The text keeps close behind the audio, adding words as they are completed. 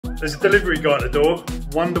There's a delivery guy at the door.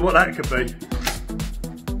 Wonder what that could be.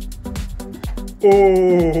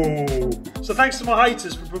 Oh! So thanks to my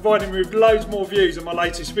haters for providing me with loads more views on my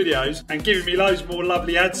latest videos and giving me loads more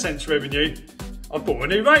lovely AdSense revenue, I bought a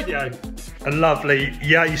new radio. A lovely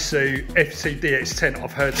Yaesu FT-DX10.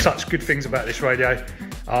 I've heard such good things about this radio.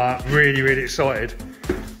 Really, really excited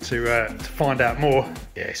to find out more.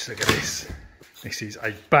 Yes, look at this. This is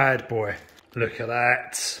a bad boy. Look at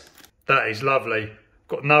that. That is lovely.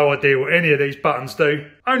 Got no idea what any of these buttons do.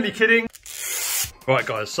 Only kidding. Right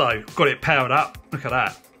guys, so got it powered up. Look at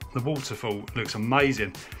that. The waterfall looks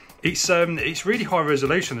amazing. It's really high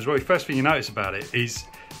resolution as well. The first thing you notice about it is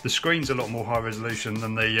the screen's a lot more high resolution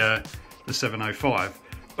than the 705.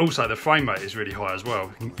 Also, the frame rate is really high as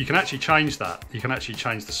well. You can actually change that. You can actually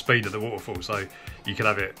change the speed of the waterfall, so you could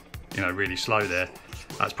have it, you know, really slow there.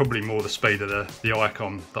 That's probably more the speed of the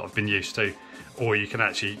Icom that I've been used to, or you can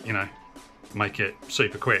actually, you know, make it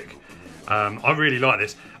super quick. I really like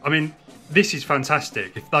this. I mean, this is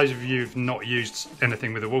fantastic. If those of you have not used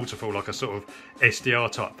anything with a waterfall, like a sort of SDR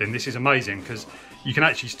type thing, this is amazing because you can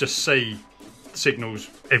actually just see signals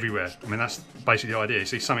everywhere. I mean, that's basically the idea. You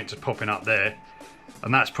see something just popping up there,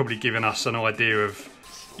 and that's probably giving us an idea of,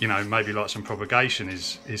 you know, maybe like some propagation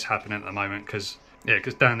is happening at the moment, because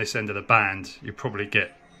down this end of the band you probably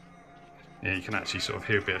get, yeah, you can actually sort of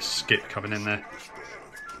hear a bit of skip coming in there.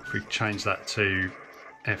 If we change that to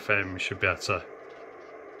FM, we should be able to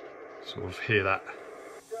sort of hear that.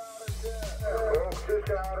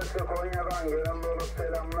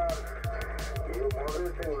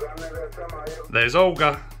 There's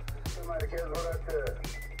Olga.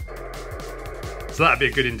 So that'd be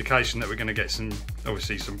a good indication that we're going to get some,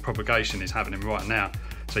 obviously some propagation is happening right now.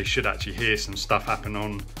 So you should actually hear some stuff happen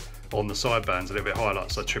on the sidebands a little bit higher, like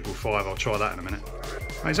 555. I'll try that in a minute.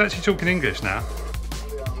 Oh, he's actually talking English now.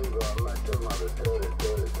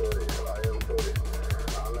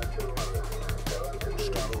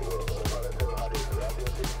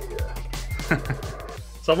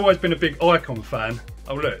 So I've always been a big Icom fan.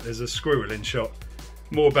 Oh look, there's a squirrel in shot.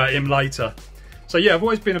 More about him later. So yeah, I've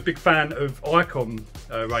always been a big fan of Icom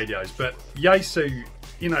radios, but Yaesu,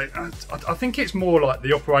 you know, I think it's more like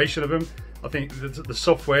the operation of them. I think the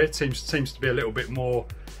software seems to be a little bit more,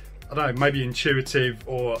 I don't know, maybe intuitive,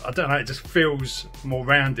 or I don't know, it just feels more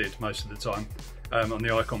rounded most of the time on the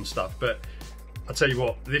Icom stuff. But I'll tell you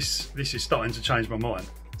what, this is starting to change my mind.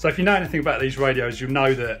 So if you know anything about these radios, you'll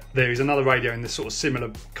know that there is another radio in this sort of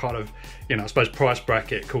similar kind of, you know, I suppose price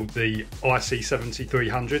bracket called the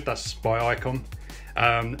IC7300. That's by Icom.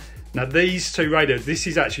 Now these two radios, this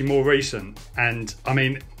is actually more recent, and I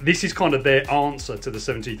mean, this is kind of their answer to the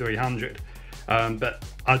 7300. But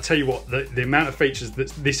I'll tell you what, the amount of features that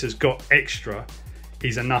this has got extra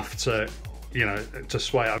is enough to, you know, to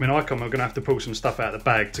sway. I mean, Icom are going to have to pull some stuff out of the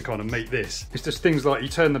bag to kind of meet this. It's just things like, you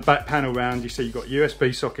turn the back panel around, you see you've got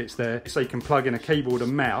USB sockets there, so you can plug in a keyboard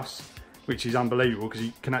and mouse, which is unbelievable because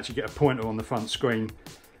you can actually get a pointer on the front screen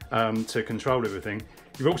to control everything.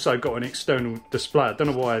 You've also got an external display. I don't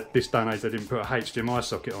know why this day and age they didn't put a HDMI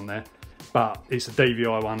socket on there, but it's a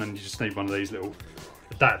DVI one and you just need one of these little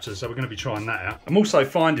adapters, so we're going to be trying that out. I'm also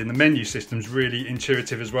finding the menu system's really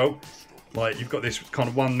intuitive as well. Like, you've got this kind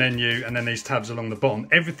of one menu and then these tabs along the bottom.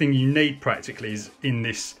 Everything you need practically is in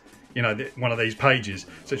this, you know, one of these pages.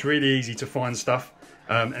 So it's really easy to find stuff.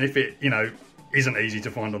 And if it, you know, isn't easy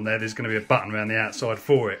to find on there, there's going to be a button around the outside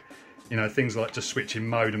for it. You know, things like just switching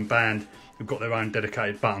mode and band have got their own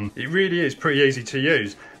dedicated button. It really is pretty easy to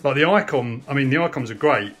use. Like the Icom, I mean, the Icoms are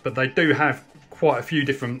great, but they do have quite a few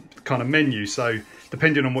different kind of menus. So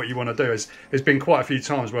depending on what you want to do, there's been quite a few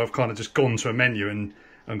times where I've kind of just gone to a menu and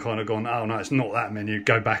kind of gone, oh no, it's not that menu,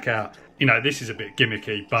 go back out. You know, this is a bit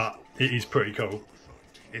gimmicky, but it is pretty cool.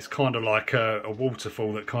 It's kind of like a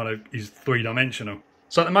waterfall that kind of is three-dimensional.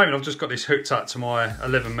 So at the moment I've just got this hooked up to my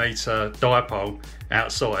 11 metre dipole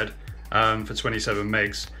outside for 27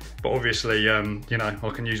 megs. But obviously, you know, I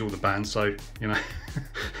can use all the bands, so, you know,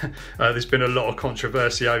 there's been a lot of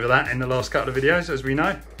controversy over that in the last couple of videos, as we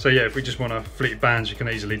know. So yeah, if we just want to flick bands, you can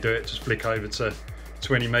easily do it. Just flick over to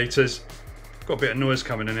 20 metres. Got a bit of noise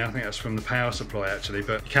coming in there. I think that's from the power supply actually,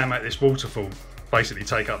 but you can make this waterfall basically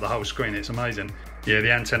take up the whole screen. It's amazing. Yeah,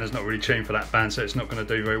 the antenna's not really tuned for that band, so it's not going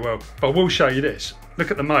to do very well. But I will show you this.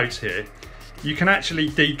 Look at the modes here. You can actually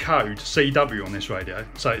decode CW on this radio.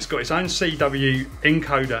 So it's got its own CW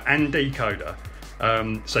encoder and decoder.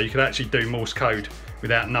 So you can actually do Morse code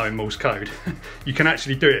without knowing Morse code. You can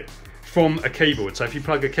actually do it from a keyboard. So if you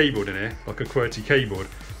plug a keyboard in here, like a QWERTY keyboard,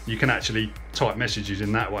 you can actually type messages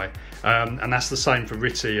in that way. And that's the same for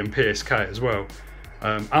RTTY and PSK as well.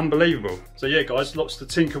 Unbelievable. So yeah guys, lots to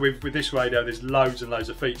tinker with this radio. There's loads and loads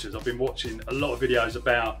of features. I've been watching a lot of videos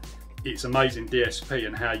about its amazing DSP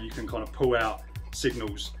and how you can kind of pull out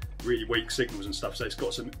signals, really weak signals and stuff. So it's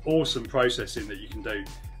got some awesome processing that you can do.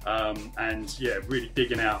 And yeah, really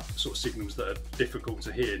digging out sort of signals that are difficult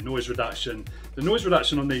to hear. Noise reduction. The noise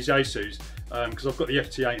reduction on these Yaesus, because I've got the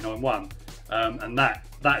FT891, and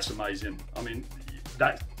that's amazing. I mean,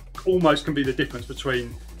 that almost can be the difference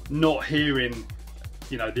between not hearing,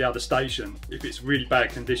 you know, the other station if it's really bad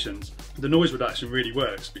conditions. The noise reduction really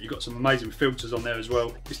works, but you've got some amazing filters on there as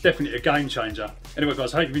well. It's definitely a game changer. Anyway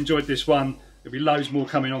guys, I hope you've enjoyed this one. There'll be loads more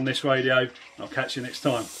coming on this radio, and I'll catch you next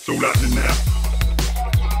time. It's all happening now.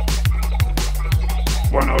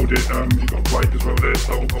 Won't hold it, you've got a break as well there,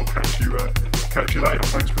 so I'll catch you later.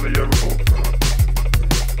 Thanks for the report.